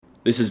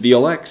This is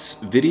VLX,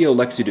 Video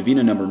Lectio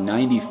Divina number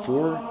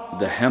 94,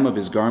 the hem of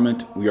his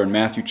garment. We are in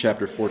Matthew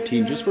chapter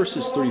 14, just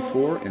verses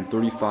 34 and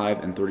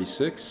 35 and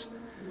 36.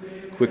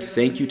 Quick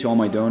thank you to all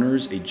my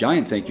donors, a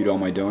giant thank you to all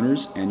my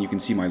donors, and you can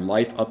see my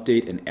life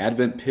update and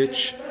Advent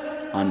pitch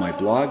on my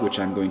blog, which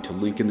I'm going to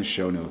link in the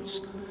show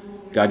notes.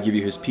 God give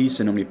you his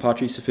peace, in nomine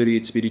Patris et Filii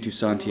et Spiritus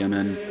Sancti,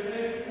 amen.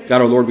 God,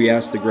 our Lord, we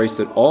ask the grace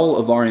that all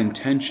of our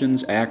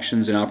intentions,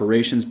 actions, and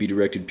operations be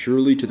directed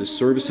purely to the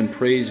service and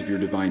praise of your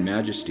divine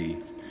majesty.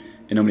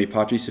 In nomine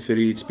Patris et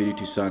Filii et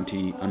Spiritus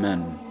Sancti,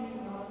 amen.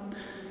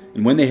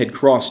 And when they had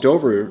crossed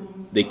over,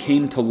 they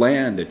came to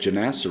land at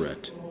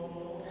Gennesaret.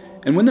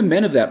 And when the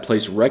men of that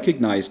place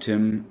recognized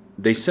him,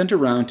 they sent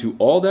around to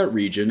all that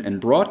region and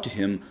brought to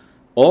him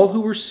all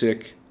who were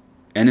sick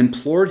and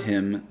implored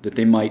him that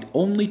they might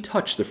only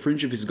touch the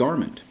fringe of his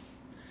garment.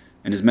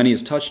 And as many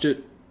as touched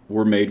it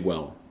were made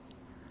well.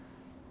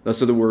 Thus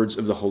are the words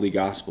of the Holy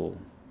Gospel.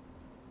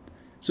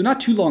 So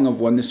not too long of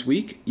one this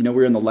week.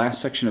 We're in the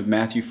last section of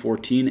Matthew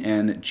 14,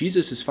 and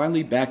Jesus is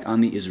finally back on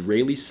the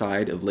Israeli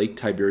side of Lake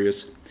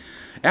Tiberias.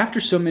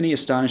 After so many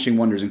astonishing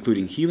wonders,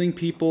 including healing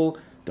people,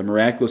 the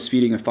miraculous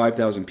feeding of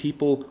 5,000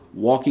 people,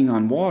 walking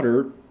on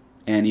water,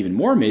 and even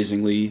more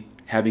amazingly,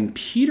 having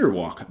Peter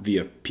walk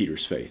via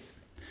Peter's faith.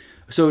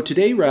 So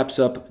today wraps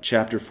up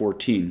chapter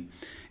 14.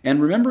 And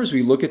remember as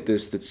we look at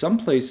this that some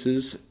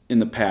places in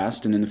the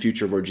past and in the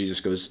future of where Jesus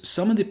goes,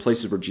 some of the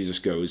places where Jesus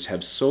goes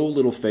have so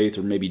little faith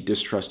or maybe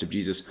distrust of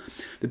Jesus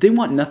that they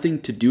want nothing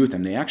to do with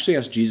him. They actually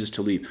ask Jesus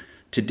to leave.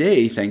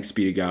 Today, thanks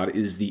be to God,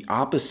 is the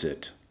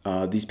opposite.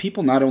 These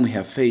people not only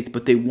have faith,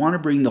 but they want to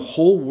bring the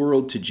whole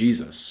world to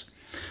Jesus.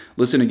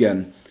 Listen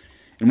again.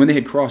 And when they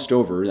had crossed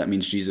over, that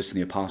means Jesus and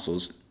the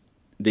apostles,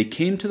 they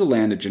came to the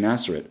land of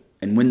Gennesaret.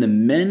 And when the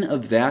men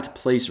of that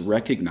place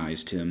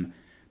recognized him,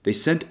 they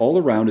sent all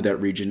around to that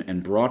region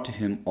and brought to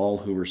him all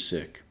who were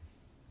sick.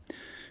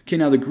 Okay,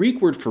 now the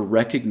Greek word for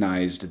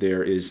recognized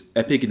there is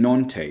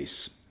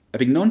epignontes.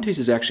 Epignontes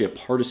is actually a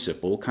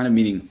participle, kind of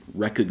meaning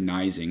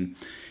recognizing,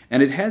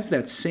 and it has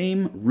that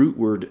same root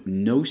word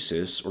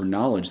gnosis, or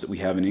knowledge, that we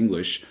have in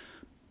English,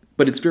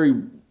 but it's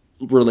very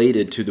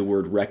related to the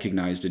word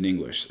recognized in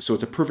English. So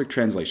it's a perfect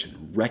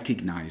translation,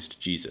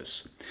 recognized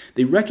Jesus.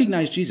 They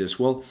recognized Jesus.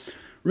 Well,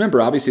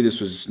 remember, obviously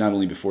this was not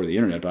only before the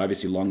internet, but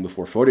obviously long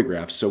before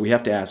photographs. So we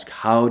have to ask,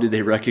 how did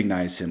they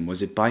recognize him?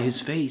 Was it by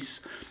his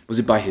face? Was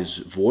it by his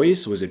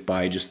voice? Was it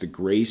by just the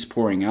grace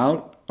pouring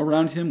out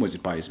around him? Was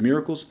it by his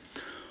miracles?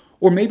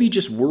 Or maybe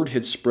just word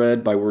had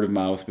spread by word of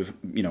mouth,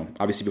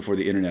 obviously before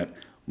the internet.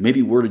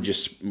 Maybe word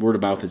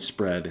of mouth had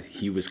spread.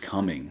 He was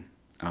coming.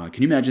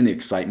 Can you imagine the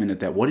excitement at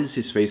that? What is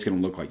his face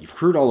going to look like? You've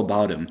heard all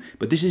about him,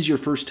 but this is your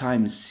first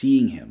time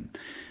seeing him.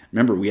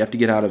 Remember, we have to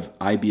get out of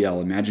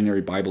IBL,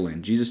 Imaginary Bible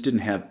Land. Jesus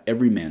didn't have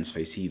every man's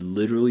face. He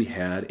literally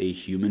had a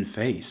human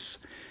face.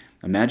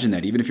 Imagine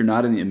that, even if you're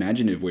not in the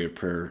imaginative way of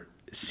prayer,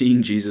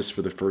 seeing Jesus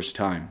for the first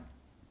time.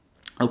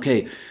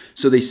 Okay,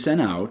 so they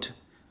sent out,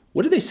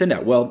 what did they send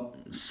out? Well,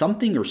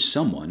 something or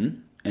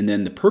someone, and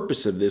then the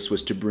purpose of this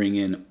was to bring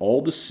in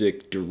all the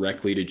sick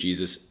directly to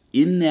Jesus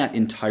in that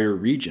entire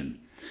region.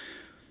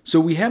 So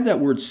we have that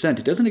word sent.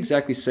 It doesn't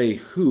exactly say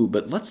who,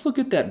 but let's look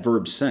at that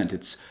verb sent.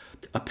 It's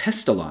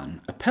apostolon.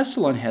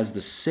 Apostolon has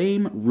the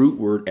same root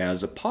word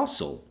as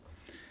apostle.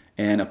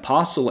 And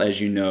apostle,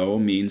 as you know,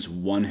 means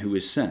one who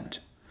is sent.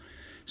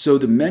 So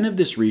the men of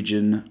this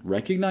region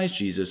recognized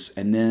Jesus,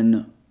 and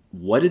then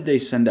what did they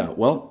send out?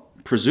 Well,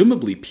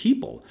 presumably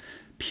people.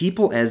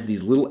 People as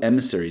these little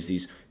emissaries,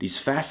 these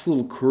fast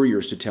little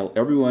couriers to tell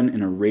everyone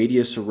in a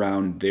radius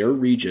around their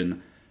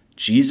region,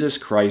 Jesus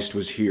Christ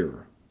was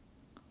here.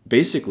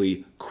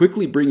 Basically,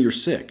 quickly bring your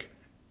sick.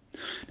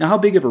 Now, how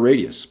big of a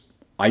radius?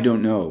 I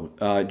don't know.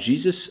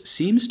 Jesus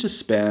seems to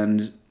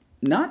spend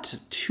not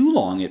too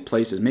long at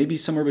places, maybe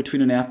somewhere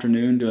between an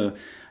afternoon to,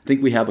 I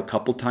think we have a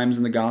couple times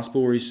in the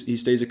gospel where he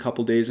stays a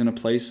couple days in a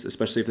place,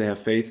 especially if they have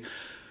faith.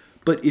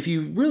 But if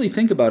you really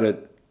think about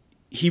it,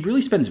 he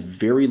really spends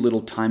very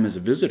little time as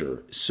a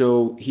visitor.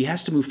 So he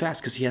has to move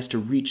fast because he has to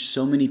reach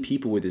so many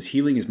people with his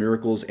healing, his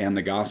miracles, and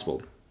the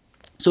gospel.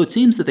 So it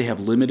seems that they have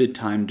limited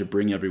time to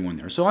bring everyone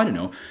there. So I don't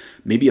know,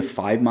 maybe a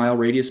 5-mile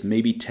radius,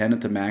 maybe 10 at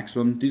the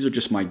maximum. These are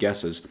just my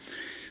guesses.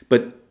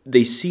 But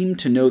they seem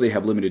to know they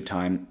have limited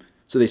time.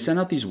 So they sent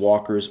out these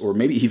walkers, or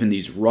maybe even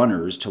these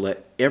runners, to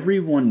let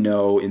everyone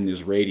know in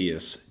this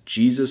radius,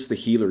 Jesus the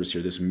healer is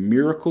here. This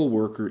miracle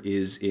worker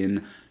is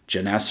in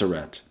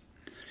Gennesaret.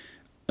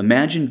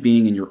 Imagine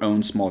being in your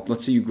own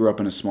let's say you grew up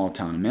in a small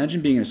town.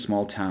 Imagine being in a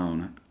small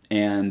town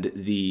and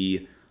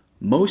the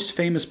most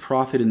famous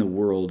prophet in the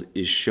world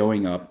is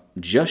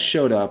just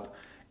showed up,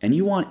 and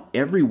you want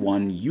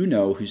everyone you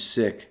know who's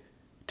sick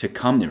to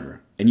come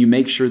there, and you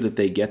make sure that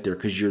they get there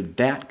because you're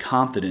that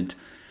confident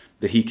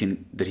that he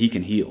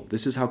can heal.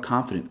 This is how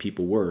confident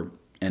people were,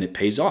 and it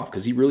pays off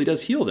because he really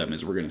does heal them,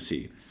 as we're going to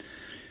see.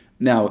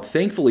 Now,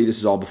 thankfully, this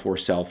is all before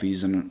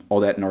selfies and all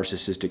that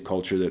narcissistic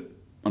culture that,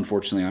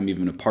 unfortunately, I'm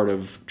even a part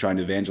of trying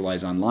to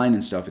evangelize online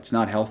and stuff. It's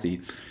not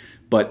healthy,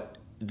 but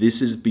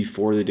this is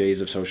before the days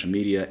of social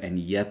media, and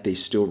yet they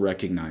still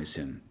recognize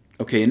him.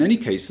 Okay, in any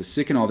case, the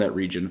sick in all that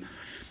region,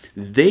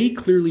 they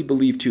clearly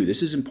believe too.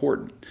 This is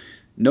important.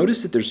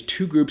 Notice that there's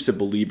two groups of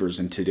believers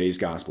in today's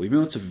gospel.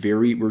 Even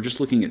though we're just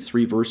looking at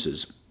 3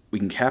 verses, we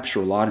can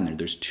capture a lot in there.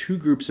 There's 2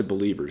 groups of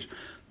believers.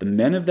 The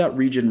men of that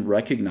region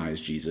recognize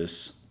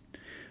Jesus,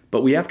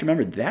 but we have to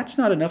remember that's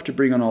not enough to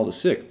bring on all the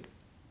sick.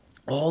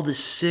 All the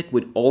sick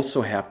would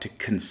also have to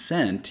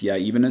consent. Yeah,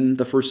 even in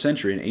the first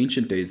century, in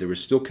ancient days, there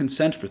was still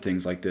consent for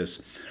things like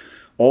this.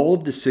 All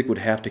of the sick would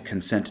have to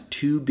consent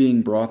to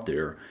being brought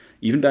there,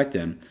 even back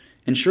then.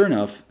 And sure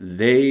enough,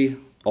 they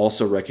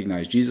also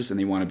recognize Jesus and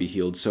they want to be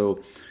healed.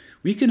 So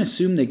we can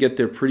assume they get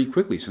there pretty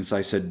quickly, since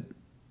I said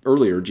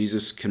earlier,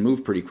 Jesus can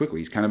move pretty quickly.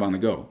 He's kind of on the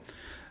go.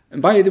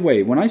 And by the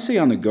way, when I say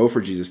on the go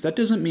for Jesus, that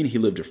doesn't mean he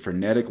lived a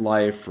frenetic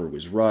life or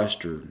was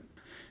rushed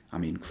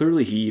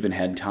clearly he even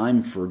had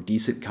time for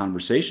decent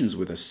conversations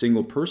with a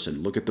single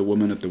person. Look at the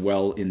woman at the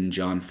well in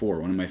John 4,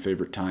 one of my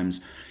favorite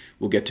times.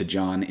 We'll get to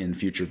John in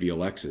future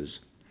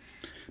VLXs.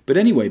 But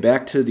anyway,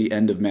 back to the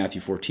end of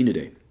Matthew 14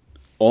 today.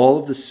 All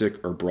of the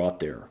sick are brought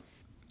there.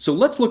 So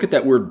let's look at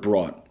that word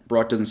brought.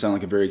 Brought doesn't sound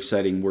like a very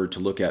exciting word to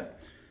look at,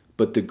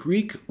 but the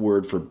Greek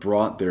word for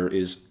brought there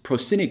is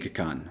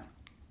prosynikon.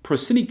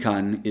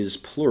 Prosynikon is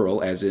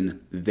plural, as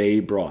in they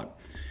brought.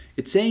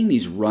 It's saying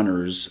these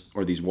runners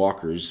or these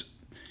walkers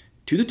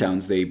to the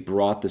towns, they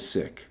brought the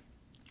sick.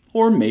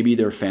 Or maybe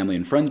their family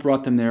and friends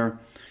brought them there.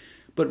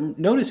 But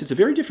notice it's a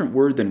very different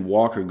word than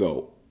walk or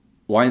go.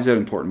 Why is that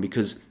important?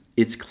 Because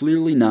it's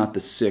clearly not the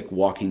sick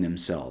walking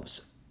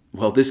themselves.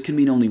 Well, this can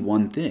mean only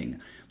one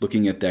thing.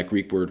 Looking at that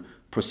Greek word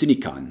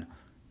prosynikon,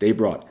 they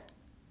brought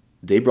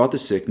the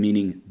sick,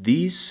 meaning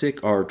these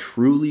sick are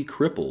truly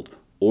crippled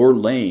or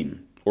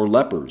lame or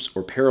lepers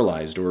or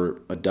paralyzed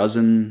or a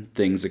dozen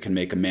things that can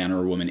make a man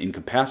or a woman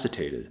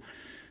incapacitated.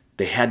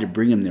 They had to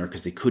bring them there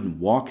because they couldn't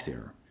walk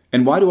there.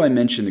 And why do I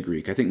mention the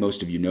Greek? I think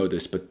most of you know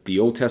this, but the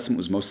Old Testament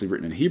was mostly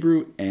written in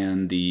Hebrew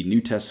and the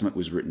New Testament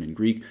was written in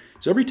Greek.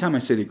 So every time I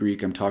say the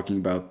Greek, I'm talking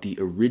about the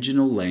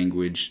original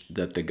language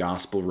that the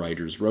gospel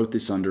writers wrote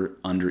this under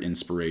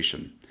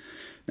inspiration.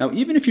 Now,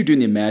 even if you're doing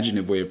the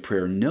imaginative way of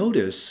prayer,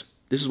 notice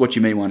this is what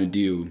you may want to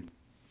do.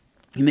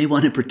 You may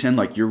want to pretend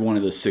like you're one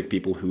of the sick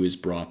people who is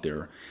brought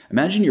there.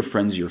 Imagine your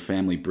friends, your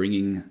family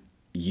bringing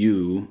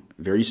you,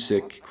 very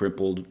sick,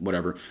 crippled,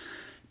 whatever,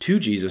 to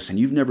Jesus, and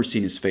you've never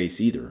seen his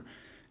face either.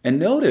 And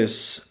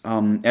notice,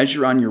 as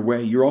you're on your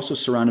way, you're also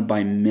surrounded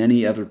by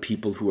many other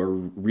people who are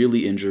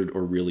really injured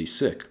or really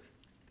sick.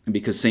 And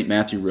because St.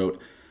 Matthew wrote,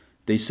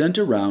 they sent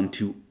around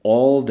to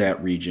all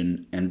that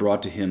region and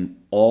brought to him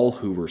all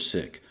who were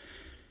sick.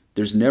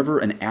 There's never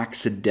an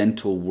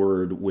accidental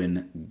word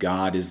when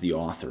God is the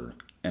author.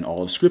 And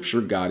all of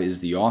Scripture, God is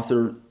the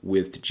author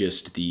with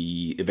just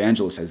the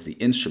evangelists as the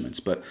instruments.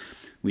 But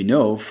we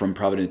know from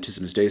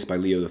Providentissimus Deus by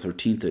Leo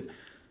XIII that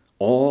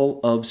all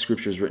of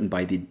Scripture is written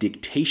by the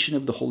dictation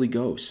of the Holy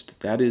Ghost.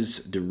 That is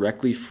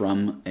directly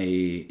from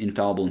a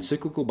infallible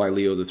encyclical by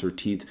Leo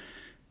XIII.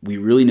 We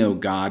really know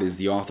God is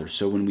the author.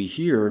 So when we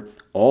hear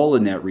all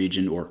in that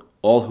region or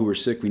all who are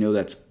sick, we know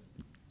that's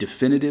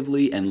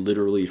definitively and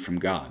literally from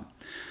God.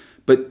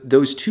 But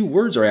those two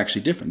words are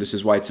actually different. This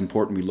is why it's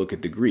important we look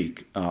at the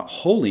Greek.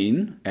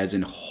 Cholein, as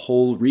in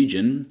whole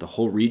region, the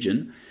whole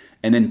region,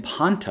 and then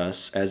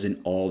pantos, as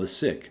in all the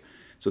sick.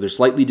 So they're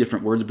slightly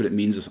different words, but it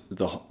means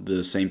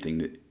the same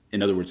thing.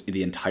 In other words,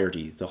 the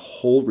entirety, the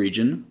whole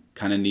region.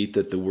 Kind of neat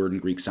that the word in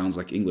Greek sounds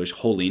like English,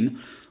 cholein,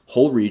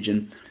 whole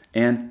region,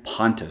 and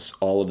pantos,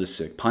 all of the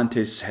sick.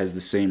 Pantos has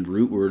the same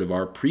root word of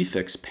our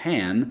prefix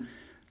pan,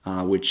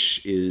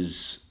 which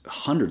is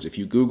hundreds. If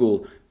you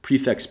Google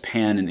prefix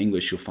pan in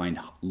English, you'll find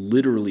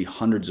literally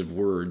hundreds of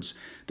words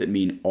that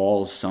mean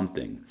all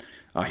something.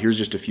 Here's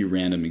just a few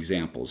random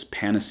examples.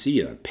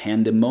 Panacea,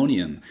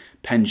 pandemonium,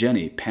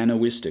 pangeny,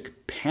 panoistic,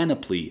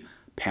 panoply,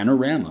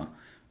 panorama,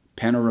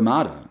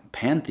 panoramata,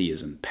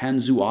 pantheism,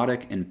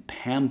 panzootic, and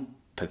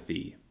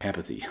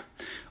pampathy.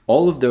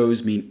 All of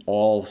those mean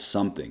all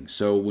something.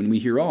 So when we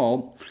hear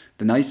all,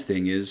 the nice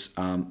thing is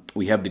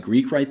we have the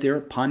Greek right there,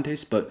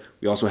 pantes, but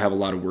we also have a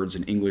lot of words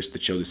in English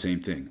that show the same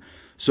thing.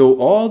 So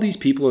all these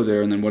people are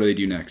there, and then what do they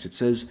do next? It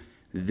says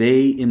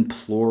they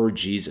implore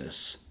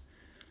Jesus.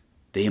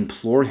 They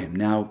implore him.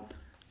 Now,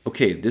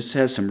 okay, this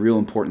has some real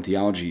important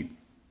theology.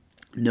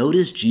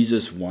 Notice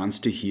Jesus wants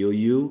to heal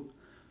you,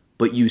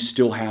 but you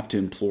still have to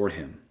implore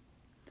him.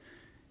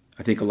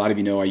 I think a lot of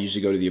you know I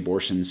usually go to the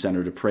abortion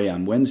center to pray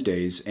on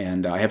Wednesdays,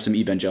 and I have some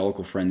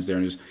evangelical friends there.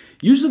 And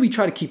usually we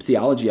try to keep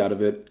theology out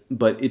of it,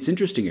 but it's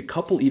interesting. A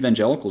couple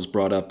evangelicals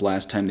brought up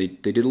last time, they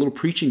did a little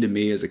preaching to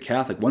me as a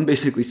Catholic. One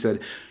basically said,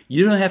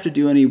 you don't have to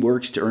do any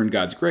works to earn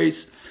God's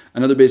grace.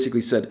 Another basically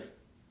said,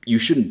 you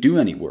shouldn't do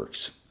any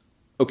works.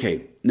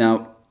 Okay,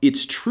 now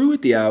it's true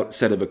at the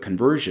outset of a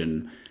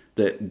conversion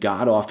that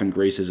God often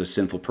graces a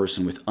sinful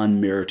person with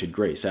unmerited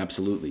grace,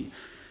 absolutely.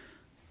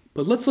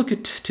 But let's look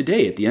at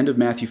today, at the end of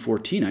Matthew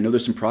 14. I know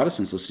there's some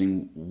Protestants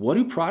listening. What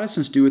do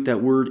Protestants do with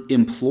that word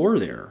implore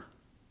there?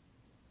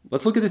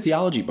 Let's look at the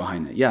theology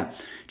behind that. Yeah,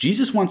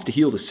 Jesus wants to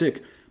heal the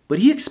sick, but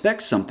he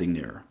expects something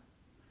there.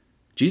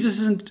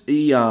 Jesus isn't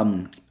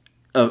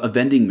a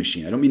vending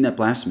machine. I don't mean that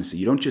blasphemously.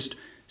 You don't just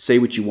say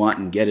what you want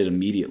and get it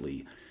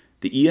immediately.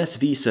 The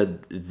ESV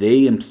said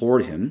they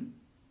implored him.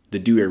 The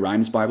Douay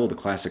Rheims Bible, the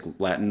classic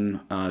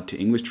Latin to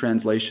English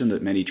translation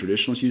that many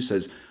traditionalists use,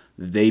 says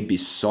they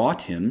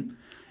besought him.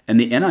 And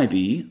the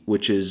NIV,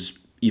 which is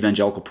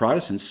evangelical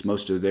Protestants,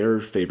 most of their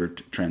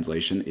favorite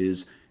translation,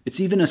 it's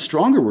even a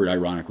stronger word,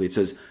 ironically. It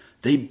says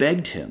they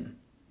begged him.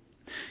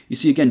 You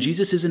see, again,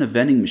 Jesus isn't a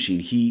vending machine.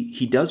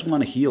 He does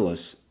want to heal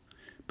us,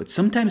 but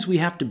sometimes we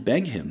have to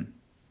beg him.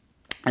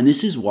 And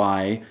this is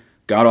why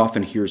God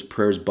often hears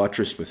prayers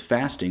buttressed with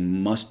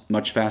fasting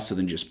much faster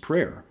than just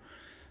prayer.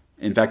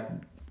 In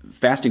fact,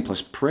 fasting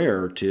plus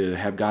prayer to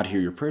have God hear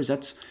your prayers,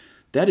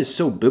 that is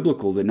so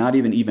biblical that not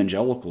even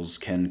evangelicals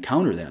can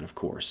counter that, of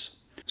course.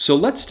 So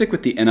let's stick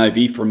with the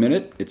NIV for a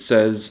minute. It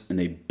says, and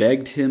they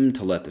begged him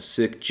to let the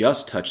sick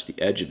just touch the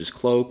edge of his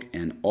cloak,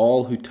 and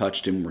all who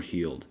touched him were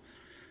healed.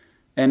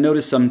 And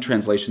notice some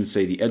translations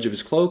say the edge of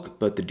his cloak,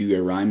 but the Douay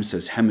Rheims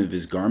says hem of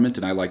his garment,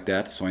 and I like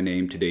that, so I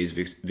named today's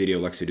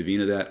video Lectio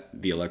Divina that,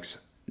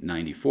 VLX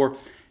 94,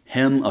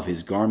 hem of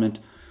his garment.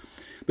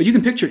 But you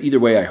can picture it either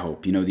way, I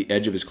hope. The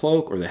edge of his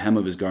cloak or the hem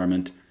of his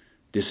garment.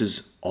 This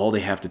is all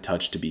they have to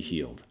touch to be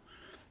healed.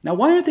 Now,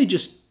 why aren't they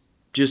just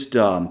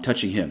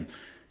touching him?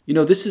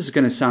 This is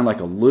going to sound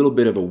like a little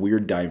bit of a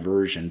weird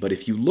diversion, but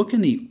if you look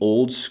in the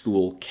old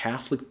school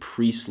Catholic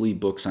priestly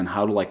books on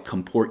how to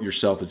comport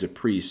yourself as a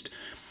priest,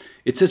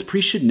 it says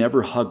priests should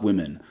never hug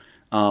women.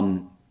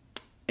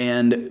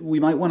 And we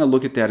might want to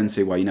look at that and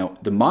say, well,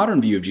 the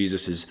modern view of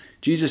Jesus is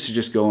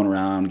just going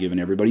around giving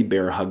everybody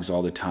bear hugs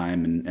all the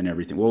time and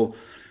everything. Well,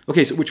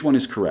 okay, so which one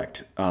is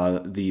correct?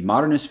 The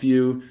modernist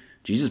view,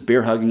 Jesus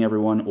bear hugging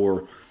everyone,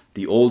 or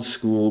the old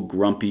school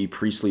grumpy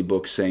priestly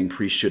books saying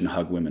priests shouldn't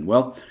hug women?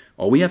 Well,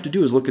 all we have to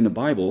do is look in the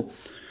Bible.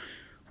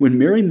 When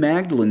Mary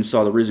Magdalene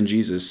saw the risen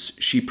Jesus,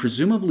 she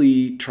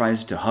presumably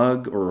tries to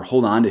hug or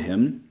hold on to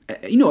him,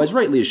 as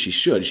rightly as she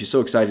should. She's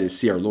so excited to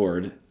see our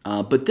Lord.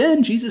 But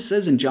then Jesus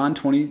says in John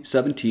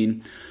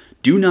 20:17,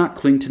 "Do not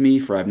cling to me,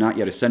 for I have not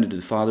yet ascended to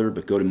the Father,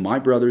 but go to my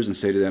brothers and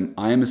say to them,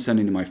 I am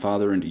ascending to my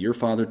Father and to your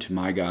Father, to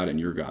my God and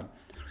your God."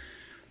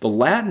 The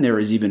Latin there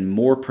is even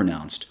more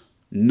pronounced.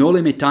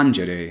 "Noli me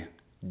tangere,"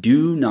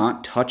 do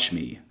not touch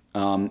me.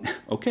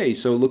 Okay,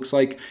 so it looks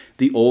like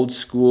the old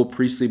school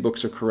priestly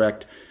books are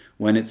correct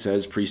when it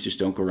says priests just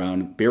don't go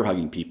around bear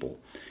hugging people.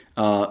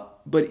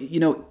 But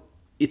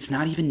it's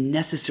not even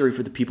necessary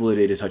for the people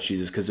today to touch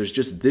Jesus because there's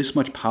just this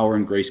much power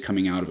and grace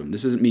coming out of him.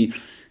 This isn't me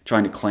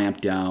trying to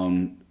clamp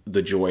down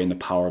the joy and the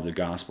power of the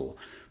gospel.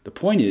 The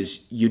point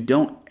is, you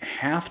don't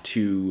have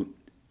to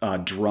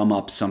drum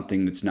up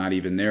something that's not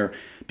even there,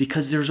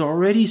 because there's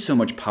already so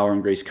much power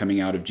and grace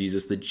coming out of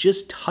Jesus that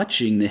just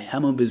touching the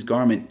hem of his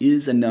garment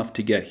is enough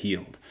to get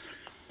healed.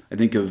 I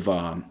think of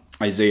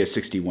Isaiah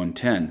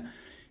 61:10.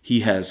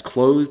 "He has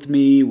clothed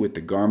me with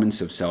the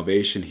garments of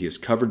salvation. He has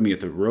covered me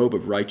with a robe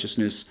of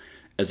righteousness,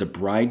 as a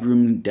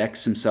bridegroom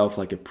decks himself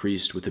like a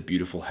priest with a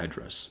beautiful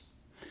headdress."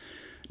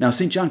 Now,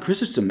 St. John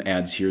Chrysostom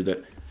adds here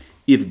that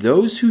if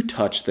those who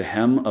touch the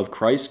hem of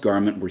Christ's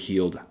garment were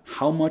healed,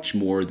 how much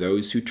more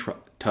those who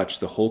touch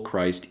the whole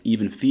Christ,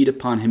 even feed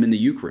upon him in the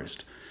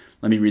Eucharist.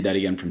 Let me read that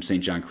again from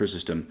St. John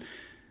Chrysostom.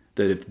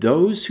 That if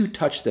those who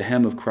touch the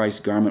hem of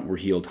Christ's garment were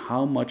healed,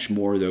 how much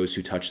more those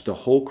who touch the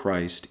whole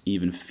Christ,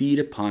 even feed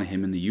upon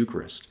him in the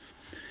Eucharist.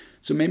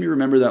 So maybe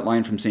remember that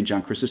line from St.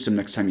 John Chrysostom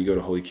next time you go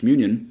to Holy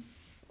Communion.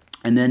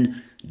 And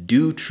then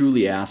do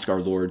truly ask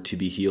our Lord to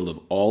be healed of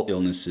all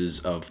illnesses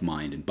of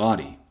mind and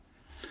body.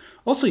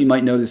 Also, you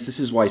might notice this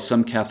is why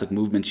some Catholic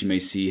movements you may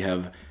see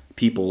have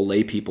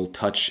lay people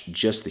touch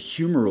just the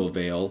humeral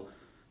veil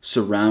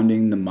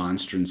surrounding the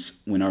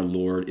monstrance when our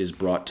Lord is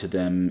brought to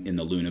them in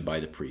the Luna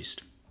by the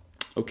priest.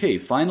 Okay,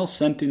 final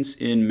sentence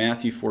in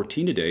Matthew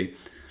 14 today.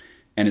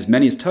 "And as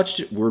many as touched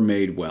it were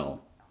made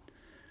well."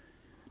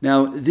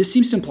 Now, this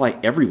seems to imply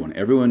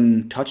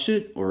everyone touched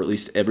it, or at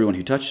least everyone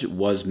who touched it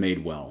was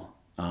made well.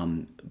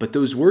 But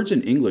those words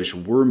in English,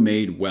 "were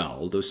made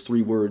well," those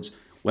three words,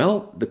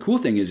 well, the cool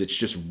thing is it's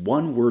just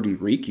one word in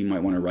Greek. You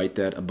might want to write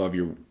that above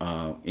your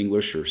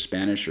English or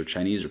Spanish or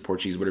Chinese or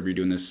Portuguese, whatever you're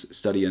doing this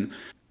study in.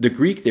 The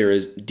Greek there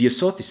is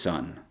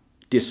diasothisan.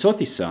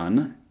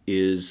 Diasothisan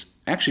is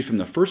actually from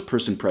the first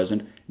person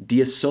present,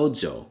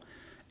 diasozo.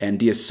 And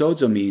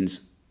diasozo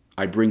means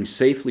I bring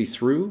safely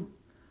through,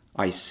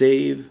 I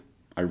save,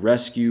 I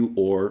rescue,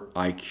 or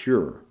I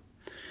cure.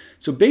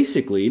 So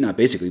literally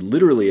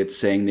it's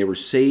saying they were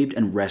saved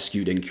and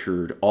rescued and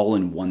cured all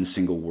in one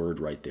single word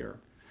right there.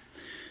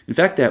 In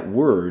fact, that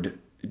word,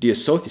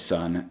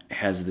 diasothisan,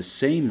 has the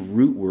same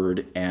root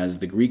word as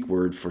the Greek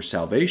word for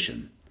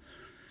salvation.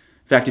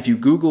 In fact, if you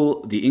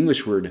Google the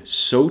English word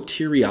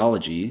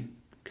soteriology,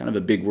 kind of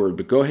a big word,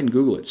 but go ahead and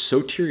Google it,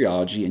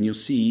 soteriology, and you'll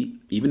see,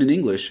 even in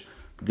English,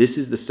 this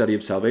is the study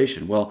of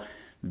salvation. Well,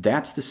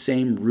 that's the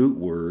same root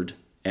word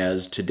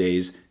as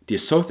today's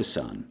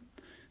diasothisan.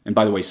 And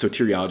by the way,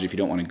 soteriology, if you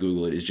don't want to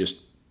Google it, is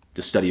just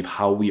the study of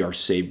how we are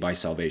saved by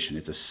salvation.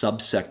 It's a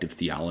subsect of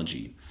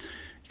theology.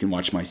 You can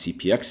watch my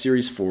CPX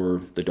series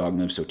for the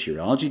dogma of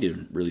soteriology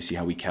to really see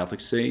how we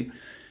Catholics say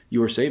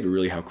you are saved, or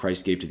really how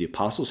Christ gave to the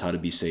apostles how to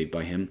be saved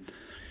by him.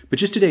 But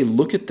just today,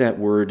 look at that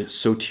word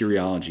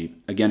soteriology.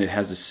 Again, it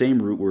has the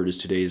same root word as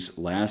today's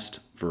last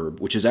verb,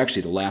 which is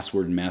actually the last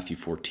word in Matthew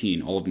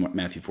 14, all of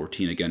Matthew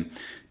 14 again,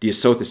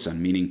 diasotheson,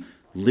 meaning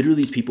literally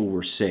these people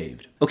were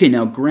saved. Okay,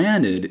 now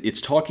granted,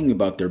 it's talking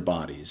about their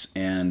bodies,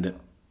 and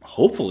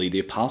hopefully the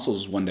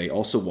apostles one day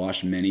also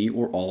washed many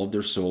or all of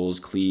their souls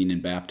clean in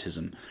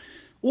baptism.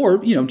 Or,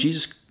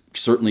 Jesus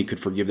certainly could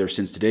forgive their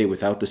sins today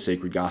without the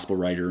sacred gospel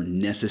writer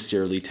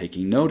necessarily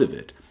taking note of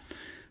it.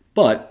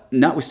 But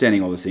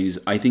notwithstanding all those things,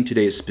 I think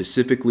today is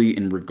specifically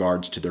in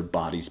regards to their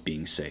bodies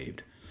being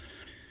saved.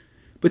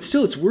 But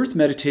still, it's worth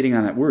meditating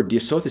on that word,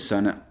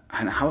 diasotheson,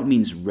 and how it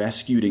means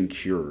rescued and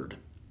cured.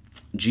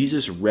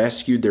 Jesus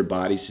rescued their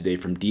bodies today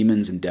from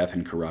demons and death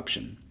and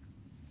corruption.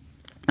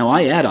 Now,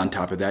 I add on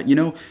top of that,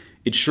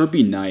 it'd sure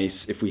be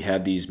nice if we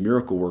had these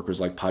miracle workers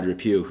like Padre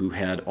Pio who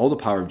had all the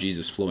power of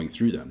Jesus flowing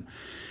through them.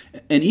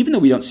 And even though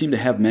we don't seem to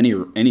have many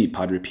or any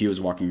Padre Pios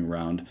walking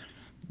around,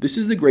 this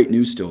is the great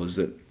news still, is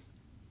that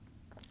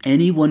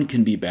anyone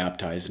can be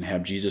baptized and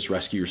have Jesus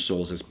rescue your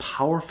souls as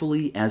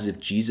powerfully as if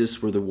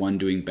Jesus were the one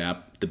doing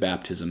the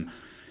baptism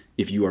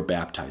if you are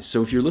baptized.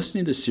 So if you're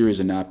listening to this series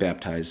and not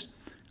baptized,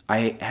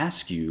 I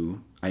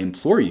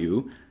implore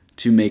you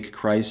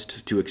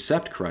to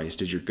accept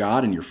Christ as your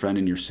God and your friend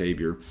and your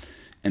Savior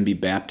and be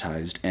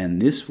baptized,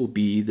 and this will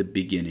be the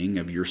beginning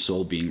of your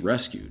soul being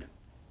rescued.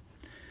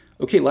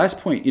 Okay, last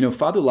point.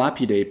 Father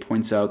Lapide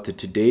points out that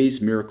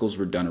today's miracles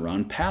were done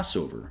around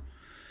Passover.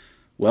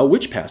 Well,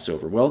 which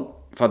Passover? Well,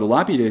 Father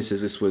Lapide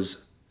says this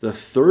was the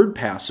third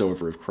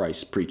Passover of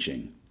Christ's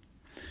preaching.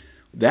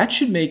 That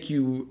should make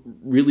you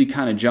really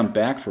kind of jump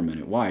back for a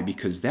minute. Why?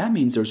 Because that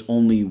means there's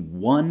only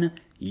 1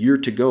 year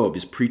to go of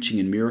his preaching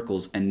and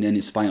miracles, and then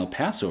his final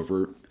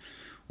Passover.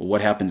 Well,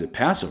 what happens at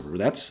Passover?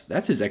 That's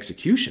his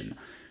execution.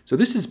 So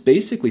this is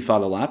basically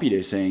Father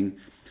Lapide saying,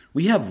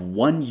 we have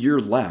 1 year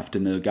left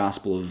in the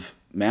Gospel of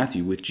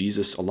Matthew with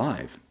Jesus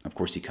alive. Of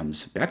course, he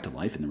comes back to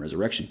life in the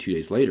resurrection 2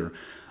 days later.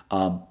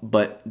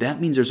 But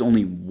that means there's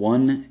only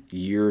 1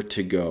 year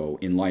to go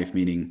in life,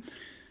 meaning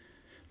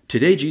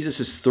today Jesus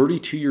is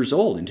 32 years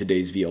old in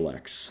today's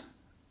VLX.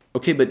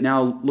 Okay, but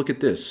now look at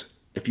this.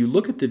 If you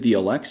look at the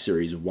VLX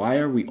series, why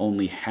are we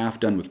only half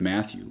done with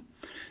Matthew?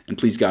 And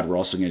please God, we're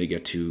also going to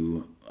get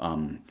to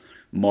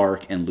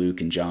Mark and Luke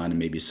and John and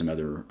maybe some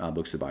other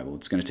books of the Bible.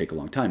 It's going to take a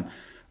long time.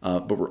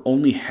 But we're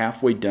only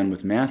halfway done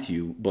with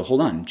Matthew. But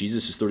hold on,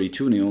 Jesus is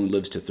 32 and he only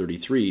lives to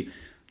 33.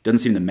 Doesn't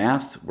seem the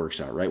math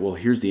works out, right? Well,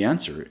 here's the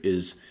answer,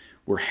 is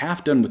we're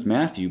half done with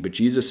Matthew, but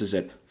Jesus is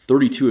at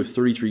 32 of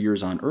 33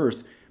 years on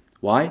earth.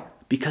 Why?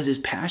 Because his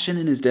passion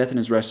and his death and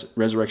his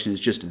resurrection is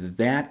just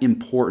that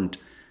important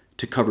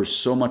to cover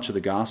so much of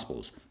the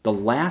Gospels. The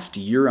last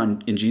year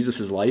in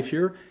Jesus' life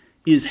here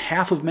is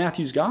half of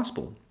Matthew's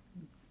Gospel.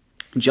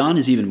 John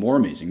is even more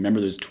amazing. Remember,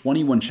 there's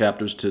 21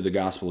 chapters to the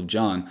Gospel of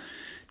John.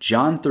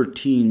 John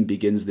 13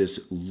 begins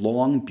this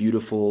long,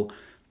 beautiful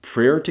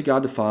prayer to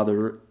God the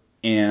Father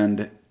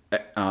and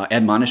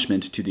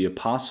admonishment to the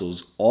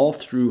apostles all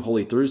through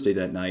Holy Thursday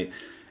that night.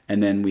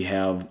 And then we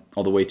have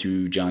all the way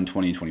through John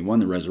 20 and 21,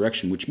 the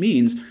resurrection, which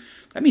means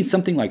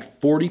something like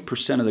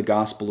 40% of the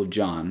Gospel of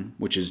John,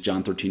 which is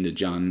John 13 to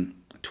John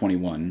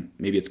 21,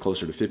 maybe it's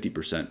closer to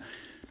 50%.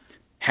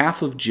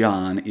 Half of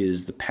John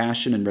is the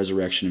passion and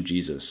resurrection of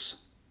Jesus.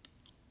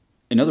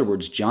 In other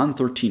words, John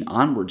 13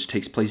 onwards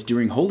takes place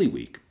during Holy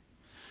Week.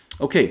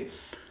 Okay,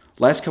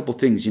 last couple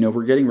things.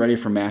 We're getting ready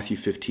for Matthew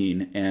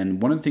 15,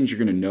 and one of the things you're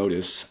going to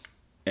notice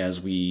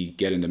as we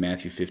get into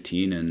Matthew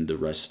 15 and the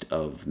rest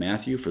of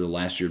Matthew for the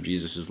last year of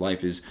Jesus'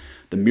 life is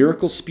the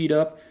miracles speed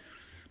up,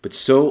 but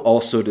so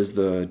also does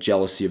the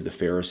jealousy of the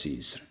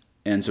Pharisees.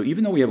 And so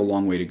even though we have a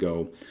long way to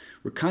go,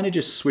 we're kind of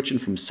just switching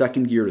from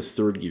second gear to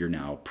third gear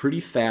now, pretty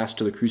fast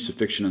to the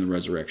crucifixion and the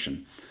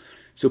resurrection.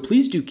 So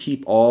please do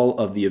keep all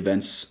of the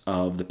events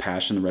of the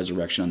Passion and the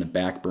Resurrection on the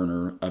back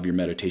burner of your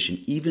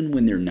meditation, even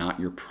when they're not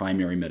your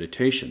primary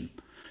meditation.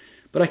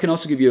 But I can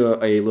also give you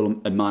a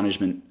little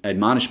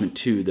admonishment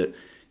too, that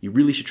you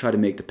really should try to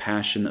make the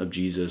Passion of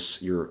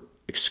Jesus your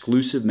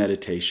exclusive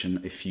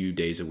meditation a few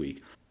days a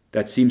week.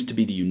 That seems to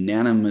be the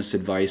unanimous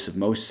advice of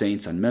most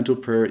saints on mental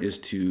prayer, is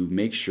to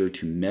make sure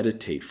to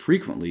meditate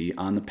frequently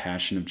on the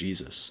Passion of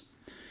Jesus.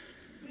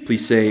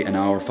 Please say an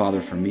Our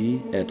Father for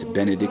me, et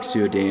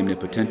benedictio Dei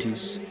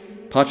omnipotentis,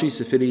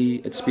 Patris et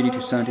Filii et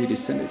Spiritus Sancti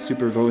descendet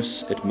super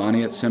vos et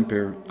maneat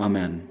semper.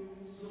 Amen.